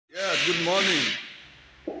Good morning.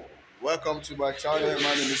 Welcome to my channel.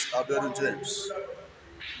 My name is James.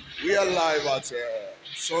 We are live at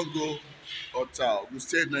Songo Hotel, Ogun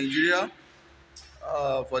State, Nigeria,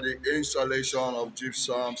 for the installation of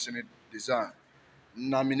gypsum in design.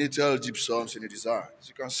 Nominated gypsum in design. As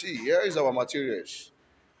you can see, here is our materials.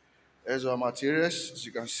 Here's our materials. As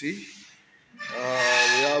you can see,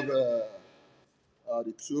 we have the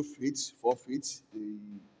 2 feet, 4 feet, the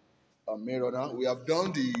mirror. Now we have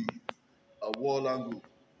done the wall angle.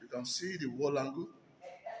 You can see the wall angle.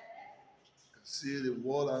 See the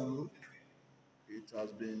wall angle. It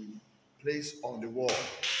has been placed on the wall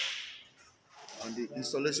and the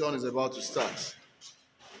installation is about to start.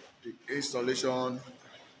 The installation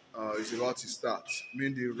is about to start. I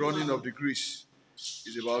mean the running of the grease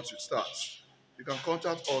is about to start. You can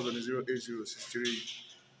contact us on the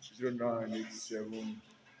 08063098718.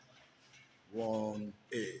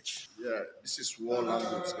 Yeah, this is wall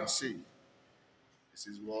angle. As you can see, this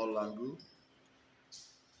is wall angle. This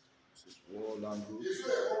is wall angle.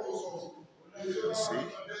 You see.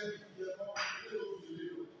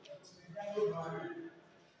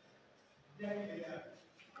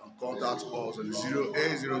 Can contact us on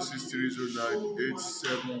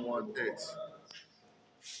 08063098718.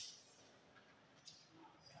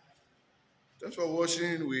 Thanks for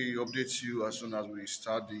watching. We update you as soon as we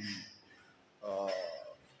start the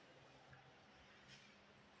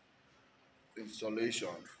installation.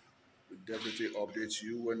 We definitely update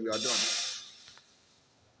you when we are done.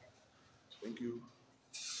 Thank you.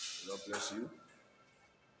 God bless you.